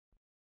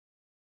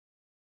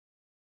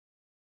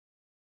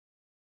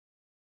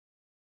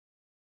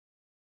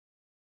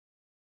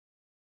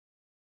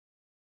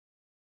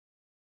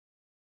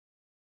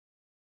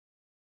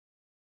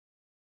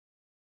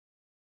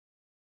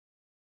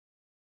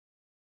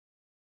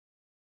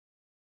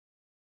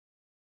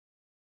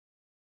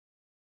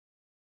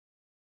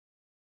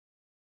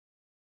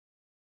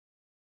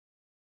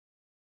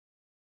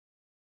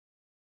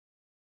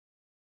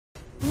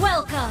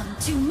Welcome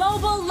to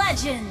Mobile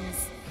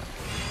Legends!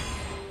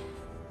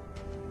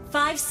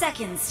 5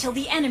 seconds till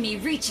the enemy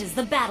reaches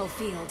the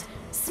battlefield.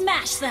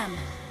 Smash them!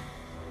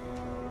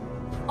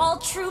 All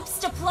troops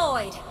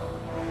deployed!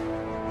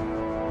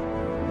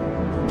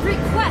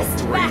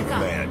 Request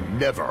backup! Man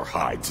never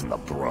hides in the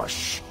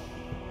brush.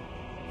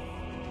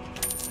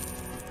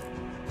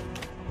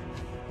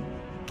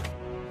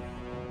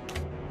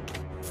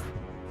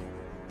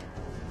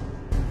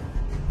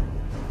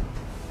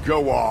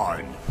 Go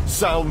on!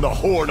 Sound the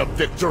horn of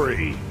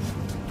victory!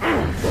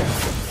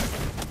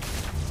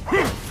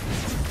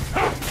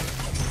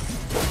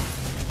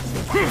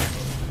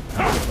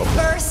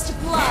 First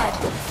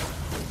blood!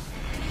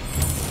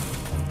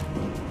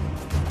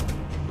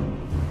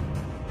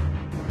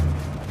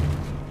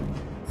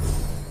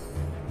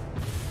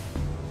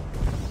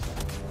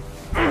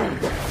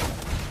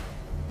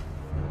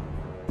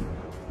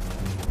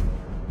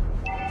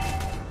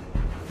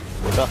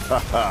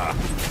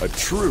 A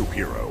true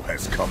hero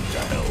has come to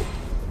help.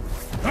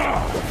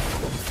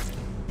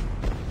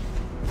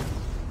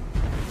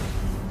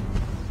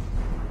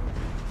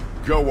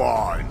 Go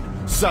on!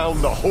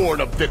 Sound the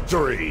horn of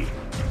victory!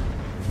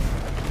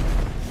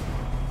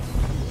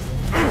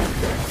 An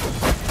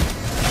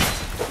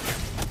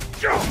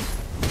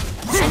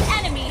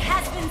enemy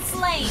has been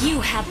slain!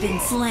 You have been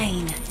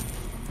slain!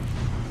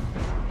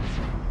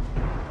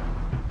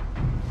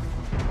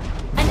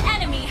 An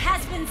enemy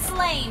has been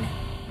slain!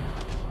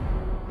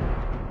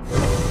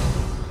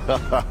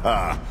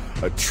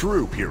 A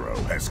true hero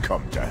has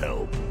come to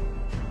help.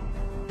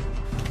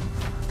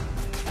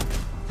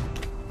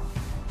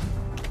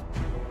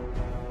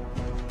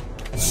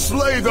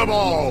 Slay them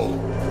all!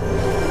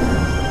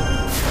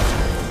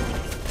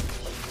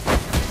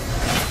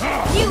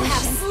 You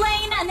have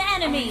slain an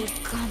enemy!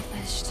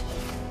 Accomplished.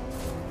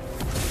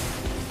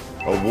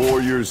 A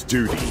warrior's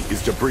duty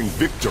is to bring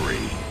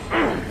victory.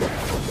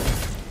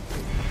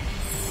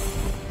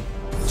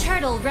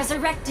 Turtle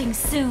resurrecting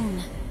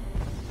soon.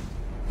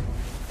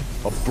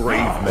 A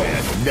brave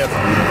man never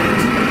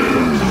hides in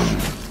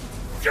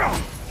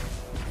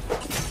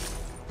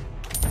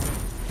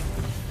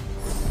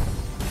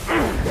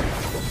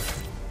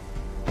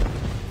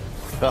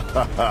the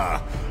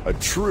brush. A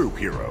true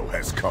hero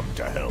has come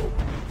to help.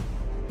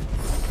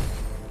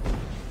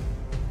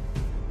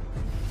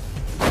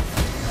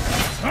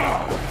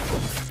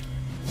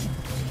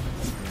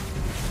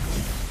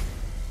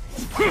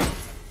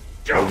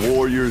 A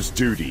warrior's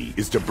duty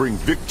is to bring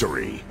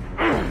victory.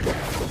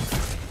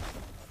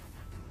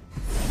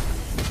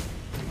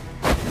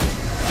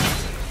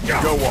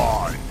 Go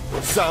on!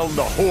 Sound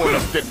the horn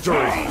of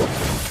victory!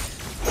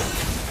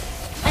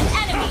 An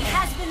enemy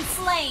has been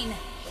slain!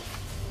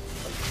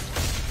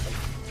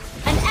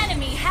 An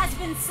enemy has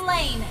been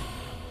slain!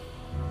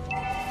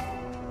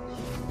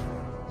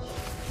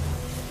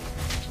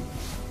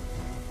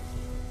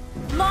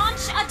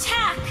 Launch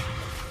attack!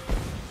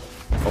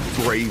 A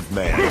brave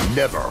man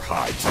never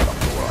hides in the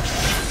brush.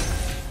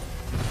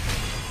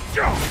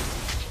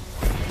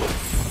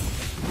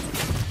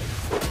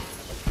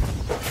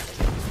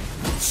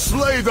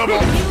 Slay them all!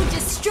 You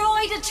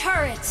destroyed a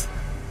turret!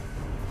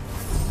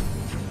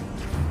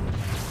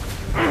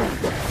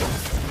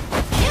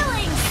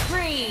 Killing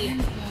spree!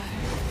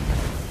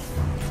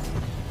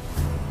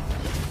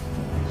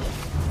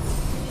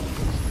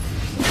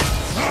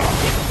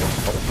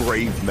 A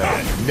brave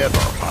man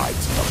never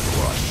hides in the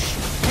brush.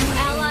 An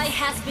ally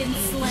has been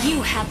slain.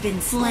 You have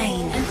been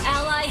slain. An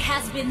ally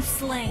has been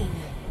slain.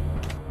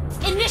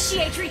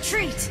 Initiate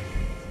retreat!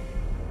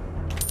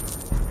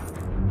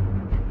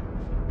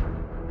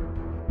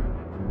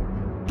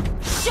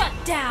 Shut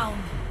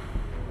down!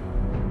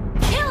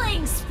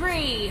 Killing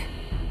spree!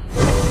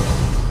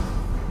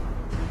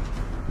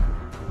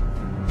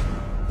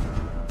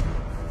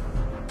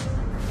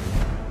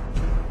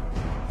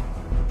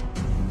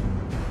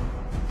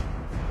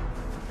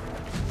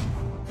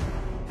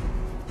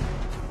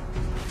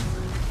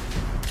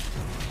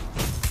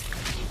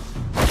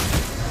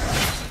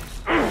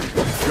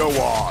 Go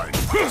on!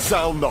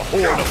 Sound the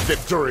horn of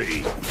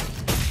victory!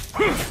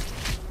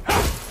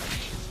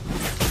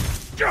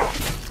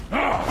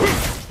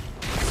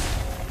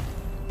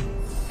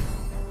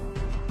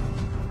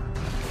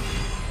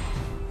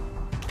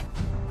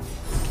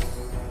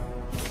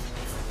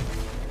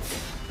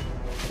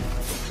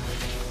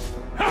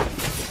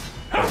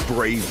 A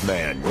brave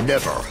man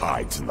never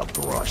hides in the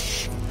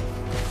brush.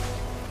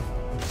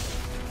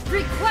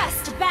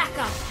 Request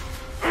backup!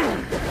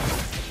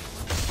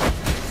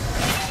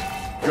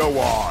 Go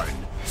on!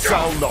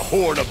 Sound the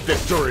horn of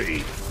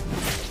victory!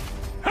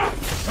 An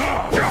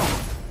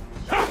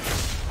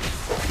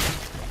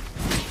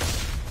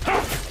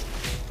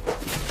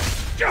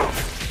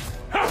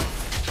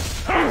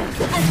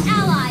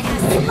ally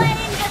has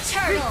slain the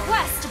turtle!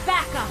 Request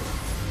backup!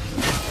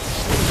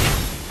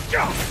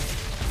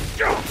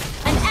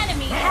 An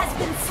enemy has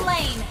been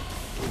slain!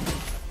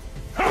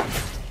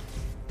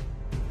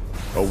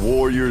 A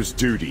warrior's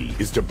duty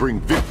is to bring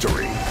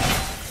victory.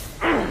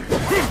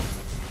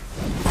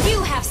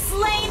 You have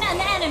slain an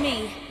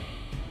enemy!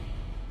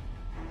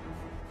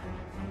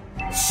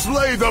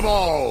 Slay them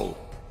all!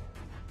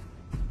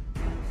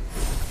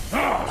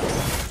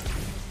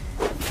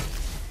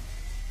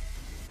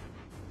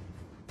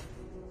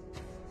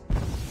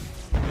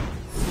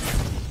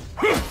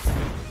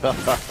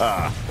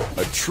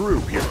 A true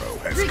hero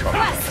has come.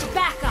 Request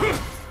backup!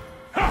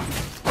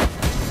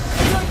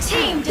 Your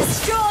team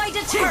destroyed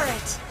a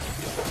turret!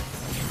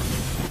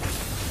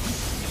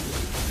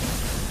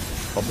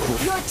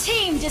 Your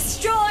team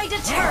destroyed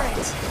a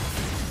turret!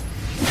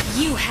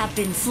 You have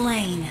been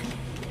slain.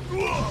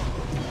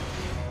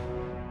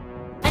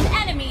 An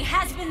enemy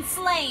has been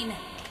slain.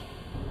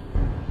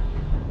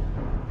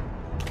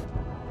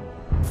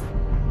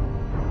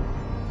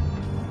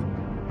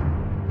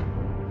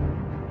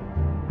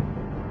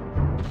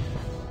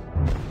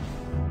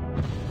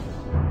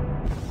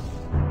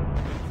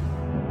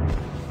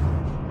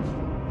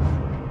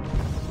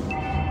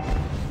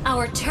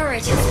 Our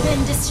turret has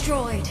been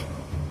destroyed.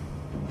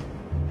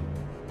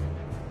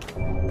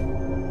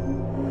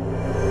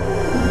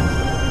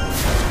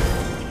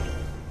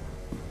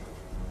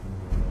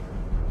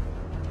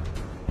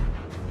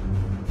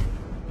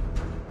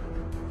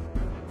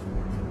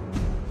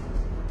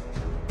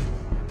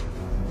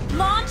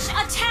 Launch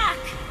attack!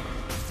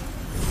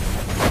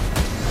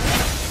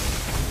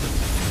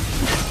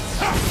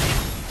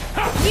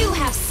 You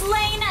have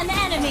slain an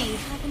enemy!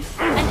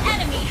 An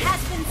enemy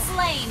has been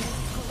slain!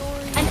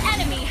 An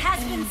enemy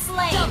has been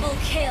slain! Double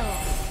kill!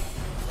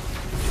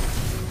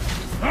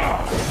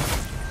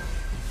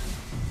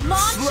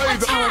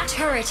 Launch attack! Our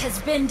turret has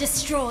been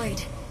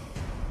destroyed.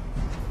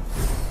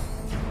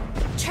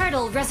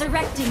 Turtle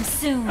resurrecting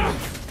soon.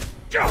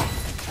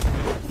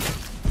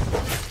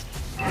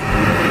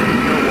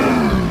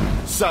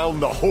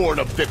 Sound the horn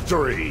of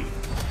victory!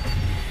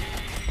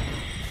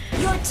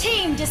 Your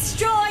team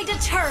destroyed a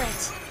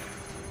turret!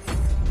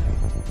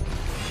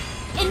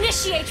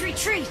 Initiate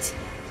retreat!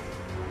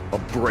 A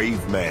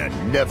brave man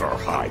never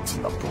hides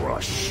in the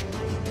brush.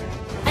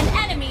 An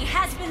enemy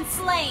has been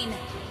slain!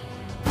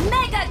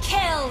 Mega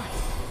kill!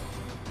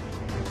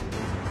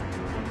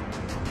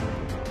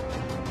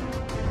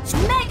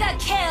 Mega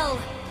kill!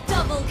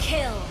 Double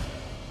kill!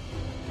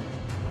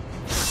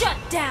 Shut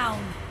down!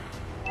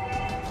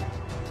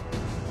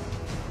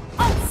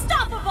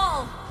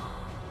 Unstoppable!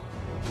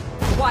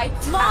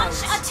 Wiped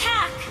Launch out.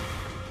 Attack!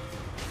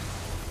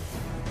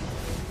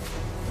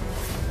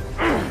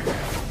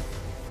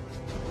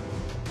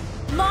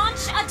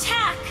 Launch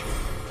attack!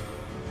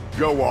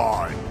 Go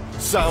on!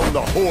 Sound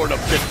the horn of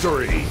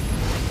victory!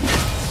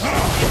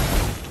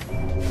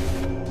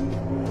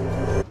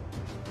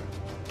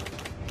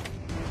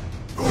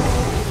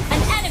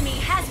 An enemy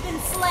has been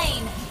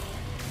slain!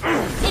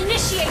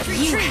 Initiate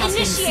retreat!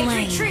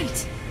 Initiate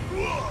retreat!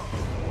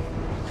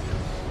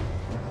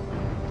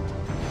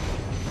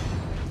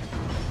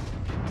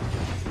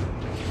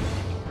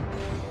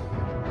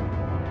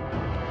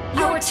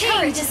 Your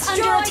team is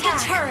under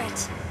attack!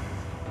 Turret.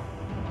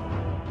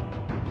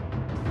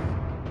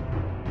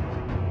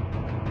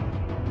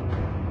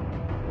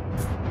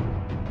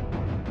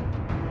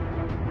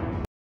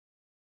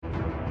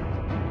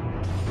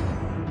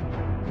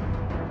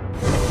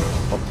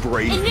 A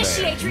brave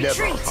Initiate man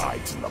retreat. never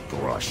hides in the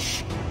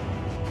brush.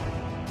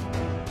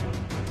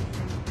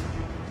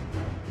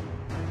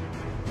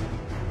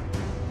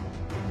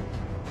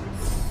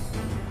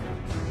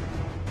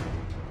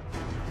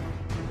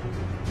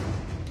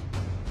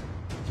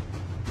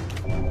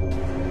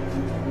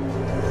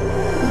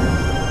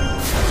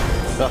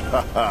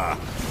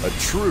 A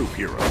true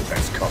hero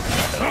has come.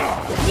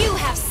 You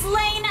have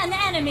slain an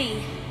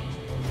enemy!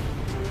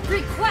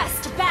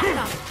 Request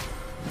backup!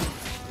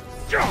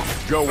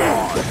 Go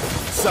on!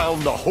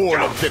 Sound the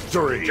horn of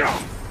victory!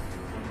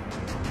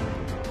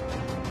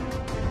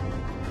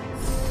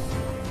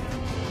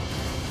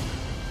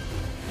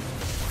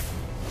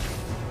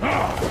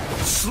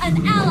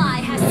 An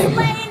ally has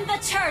slain the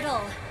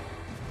turtle!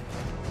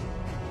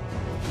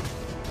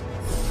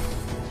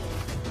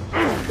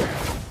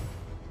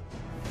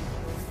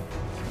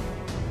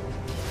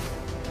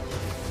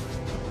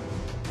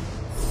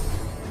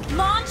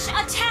 Launch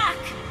attack!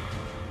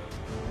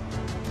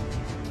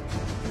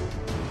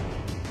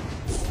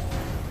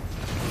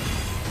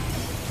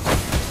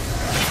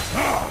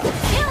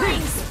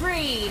 Killing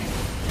spree!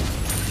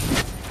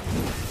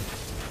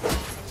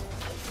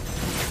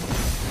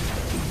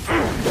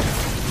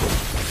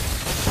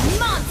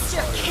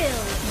 Monster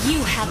kill! You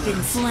have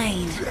been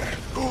slain.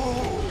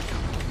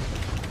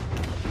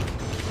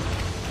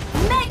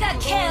 Mega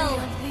kill!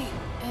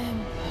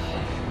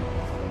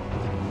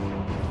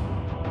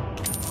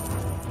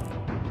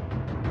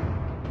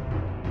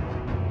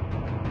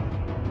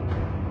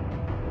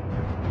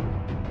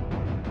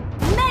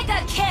 Mega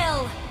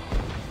kill!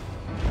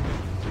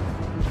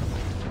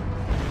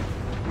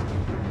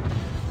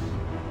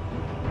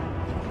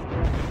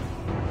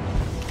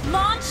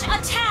 Launch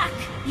attack!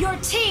 Your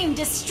team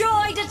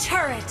destroyed a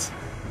turret!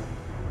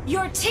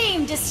 Your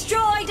team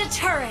destroyed a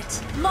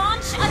turret!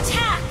 Launch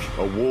attack!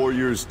 A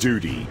warrior's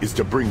duty is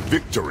to bring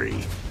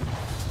victory.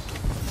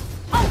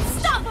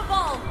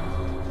 Unstoppable!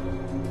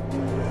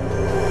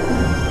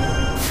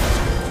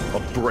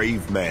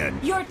 brave man.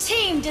 Your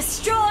team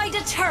destroyed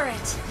a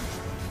turret.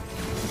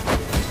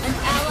 An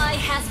ally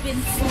has been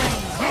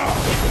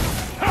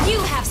slain. You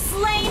have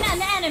slain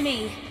an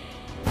enemy.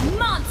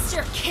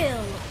 Monster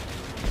kill.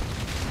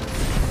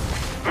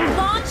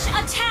 Launch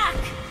attack.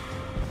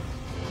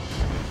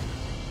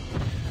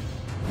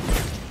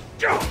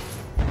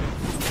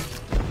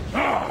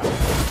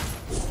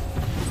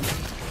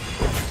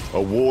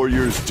 A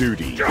warrior's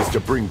duty is to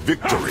bring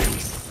victory.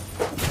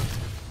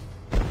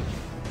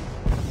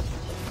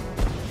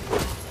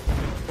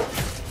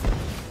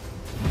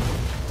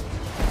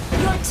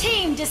 Your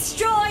team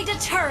destroyed a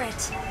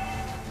turret.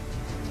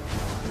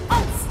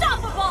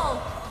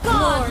 Unstoppable!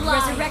 God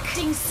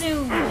resurrecting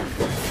soon.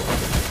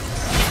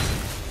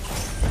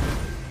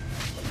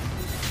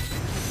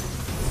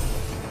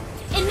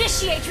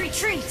 Initiate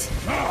retreat.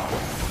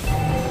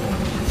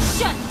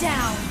 Shut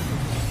down.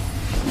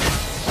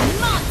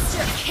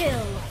 Monster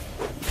kill.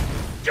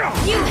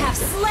 You have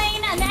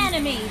slain an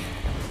enemy.